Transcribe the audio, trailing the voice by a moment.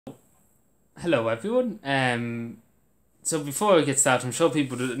Hello everyone. So before I get started, I'm sure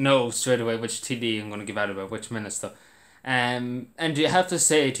people know straight away which TD I'm going to give out about which minister. And you have to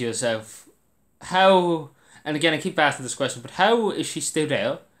say to yourself, how? And again, I keep asking this question, but how is she still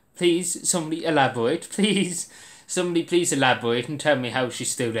there? Please, somebody elaborate. Please, somebody please elaborate and tell me how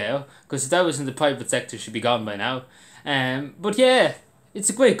she's still there. Because if that was in the private sector, she'd be gone by now. But yeah, it's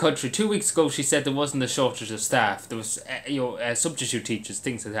a great country. 2 weeks ago, she said there wasn't a shortage of staff. There was, substitute teachers,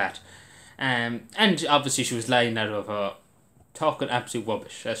 things like that. And obviously she was lying out of her, talking absolute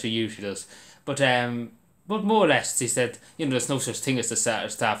rubbish as she usually does. But more or less, she said, there's no such thing as the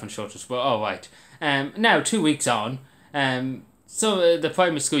staff and shortage. Well, all right. Now 2 weeks on, the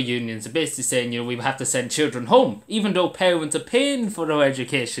primary school unions are basically saying, we have to send children home, even though parents are paying for their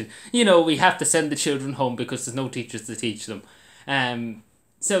education. We have to send the children home because there's no teachers to teach them.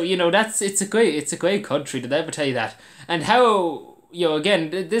 It's a great country. Did I ever tell you that? And how?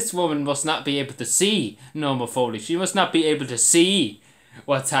 Again, this woman must not be able to see Norma Foley. She must not be able to see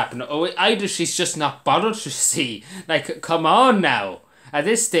what's happening. Or either she's just not bothered to see. Like, come on now. At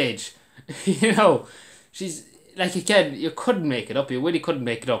this stage, she's, like, again, you couldn't make it up. You really couldn't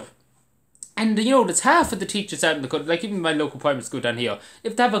make it up. And, there's half of the teachers out in the country, like even my local primary school down here,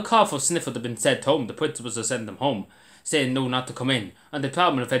 if they have a cough or sniffle, they've been sent home. The principals will send them home, saying no, not to come in. And the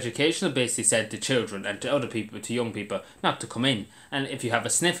Department of Education have basically said to children and to other people, to young people, not to come in. And if you have a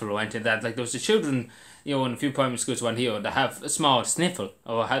sniffle or anything like that, like there was the children, in a few primary schools around here that have a small sniffle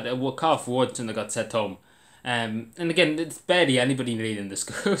or had a cough once and they got sent home. And again, it's barely anybody in the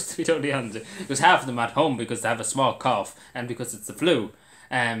schools, to be totally honest. Because half of them at home because they have a small cough and because it's the flu.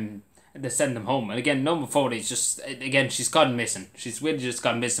 They send them home. And again, Norma Foley is just, again, she's gone missing. She's really just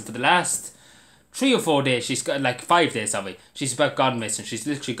gone missing for the last 3 or 4 days. She's got, like 5 days, sorry. She's about gone missing. She's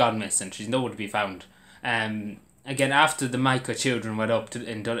literally gone missing. She's nowhere to be found. Again, after the Micah children went up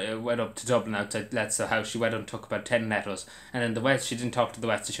to Dublin outside Leicester House, she went and took about 10 letters. And then the West, she didn't talk to the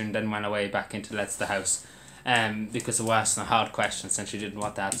West children, then went away back into Leicester House. Because they were asking hard questions and she didn't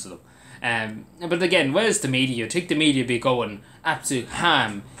want to answer them. But again, where's the media? I think the media be going absolute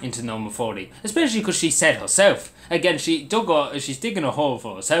ham into Norma Foley, especially because she said herself. Again, she's digging a hole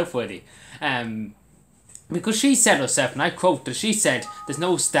for herself, really. Because she said herself, and I quote that she said, "There's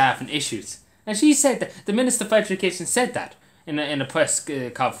no staff and issues," and she said that the Minister for Education said that in a press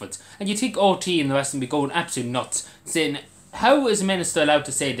conference. And you think OT and the rest of them be going absolute nuts, saying, "How is a minister allowed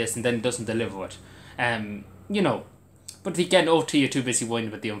to say this and then doesn't deliver it?" But again, OT are too busy worrying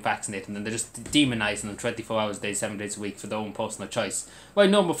about the unvaccinated and they're just demonising them 24 hours a day, 7 days a week for their own personal choice. While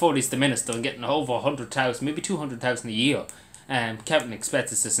Norma Foley's the minister and getting over 100,000, maybe 200,000 a year, counting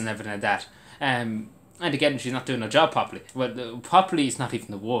expenses and everything like that. And again, she's not doing her job properly. Well, properly is not even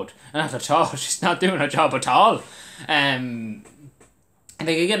the word. Not at all. She's not doing her job at all. And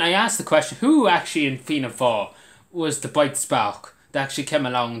again, I asked the question, who actually in Fianna Fáil was the bright spark that actually came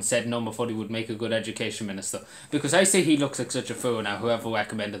along and said Norma Foley would make a good education minister? Because I say he looks like such a fool now, whoever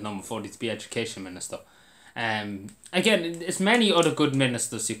recommended Norma Foley to be education minister. Again, there's many other good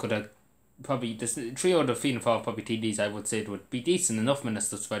ministers you could have, probably, there's 3 other Fianna Fáil probably TDs I would say would be decent enough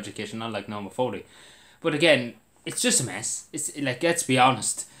ministers for education, not like Norma Foley. But again, it's just a mess. It's like, let's be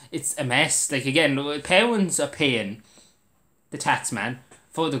honest, it's a mess. Like again, parents are paying the taxman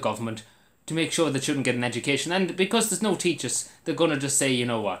for the government to make sure the children get an education, and because there's no teachers, they're gonna just say, you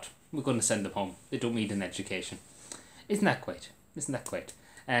know what, we're gonna send them home. They don't need an education. Isn't that great? Isn't that great?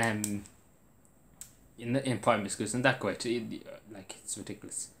 In primary schools, isn't that great? Like, it's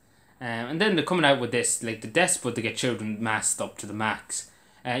ridiculous. And then they're coming out with this, like, they're desperate to get children masked up to the max.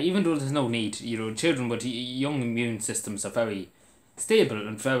 Even though there's no need, children with young immune systems are very stable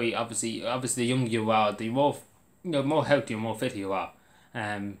and very, obviously the younger you are, the more, more healthy and more fit you are.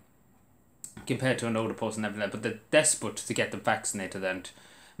 Compared to an older person, everything, but they're desperate to get them vaccinated and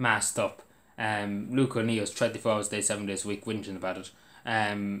masked up. Luke O'Neill's 24 hours a day, 7 days a week, whinging about it.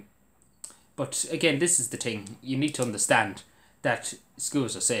 But again, this is the thing. You need to understand that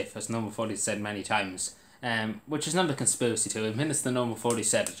schools are safe, as Norma Foley said many times. Which is not a conspiracy theory. If Minister Norma Foley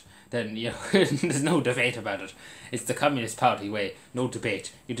said it, then there's no debate about it. It's the Communist Party way. No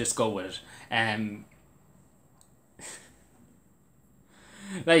debate. You just go with it.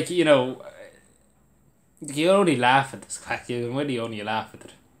 Like, you only laugh at this crack. You can really only laugh at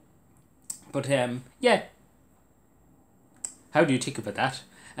it. But yeah. How do you think about that?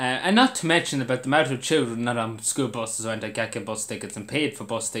 And not to mention about the amount of children not on school buses or anything like, get bus tickets and paid for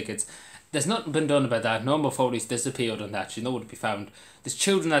bus tickets. There's nothing been done about that. Norma Foley's disappeared on that. She's nowhere to be found. There's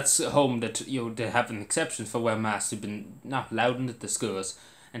children that's home that they have an exception for wearing masks who've been not allowed into the schools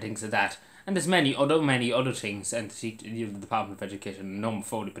and things like that. And there's many other things, and the Department of Education, Norma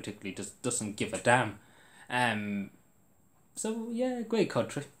Foley particularly, just doesn't give a damn. So yeah, great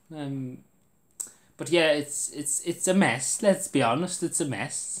country. But yeah, it's a mess. Let's be honest, it's a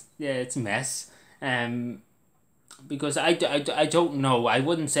mess. Yeah, it's a mess. Because I don't know. I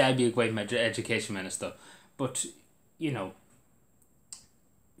wouldn't say I'd be a great education minister, but you know,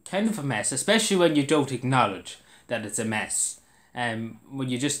 kind of a mess, especially when you don't acknowledge that it's a mess. When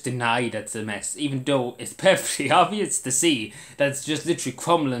you just deny that it's a mess, even though it's perfectly obvious to see that it's just literally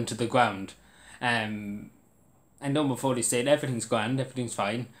crumbling to the ground. And then before they say everything's grand, everything's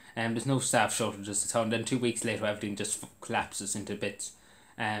fine, there's no staff shortages at all, and then 2 weeks later everything just collapses into bits.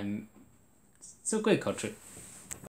 It's a great country.